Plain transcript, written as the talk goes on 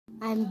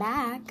I'm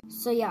back.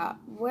 So yeah,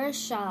 we're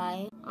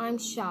shy. I'm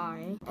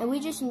shy. And we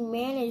just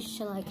managed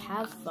to like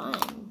have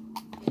fun.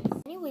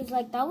 Anyways,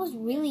 like that was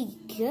really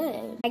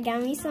good. I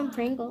got me some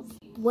Pringles.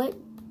 What?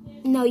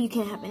 No, you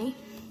can't have any.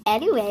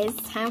 Anyways,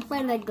 time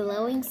for the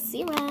glowing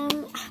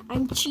serum.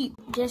 I'm cheap.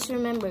 Just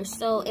remember,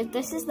 so if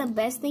this is the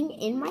best thing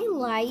in my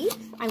life,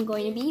 I'm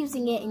going to be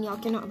using it and y'all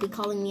cannot be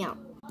calling me out.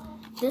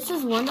 This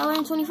is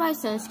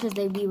 $1.25 because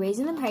they'd be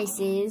raising the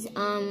prices.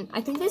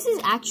 I think this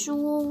is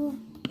actual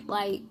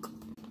like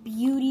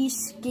beauty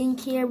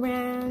skincare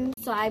brand,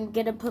 so I'm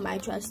gonna put my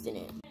trust in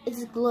it.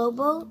 It's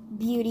Global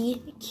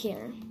Beauty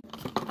Care.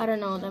 I don't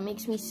know, that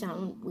makes me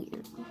sound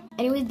weird.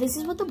 Anyway, this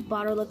is what the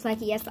bottle looks like.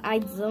 Yes, I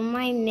did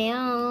my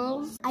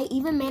nails. I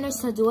even managed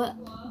to do it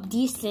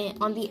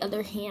decent on the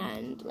other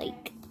hand.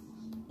 Like,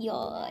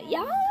 y'all,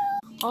 yeah.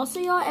 Also,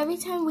 y'all, every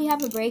time we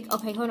have a break,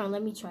 okay, hold on,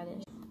 let me try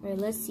this. All right,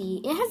 let's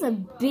see. It has a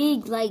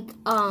big, like,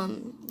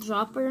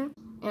 dropper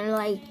and,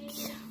 like,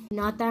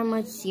 not that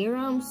much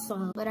serum,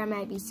 so, but I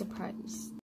might be surprised.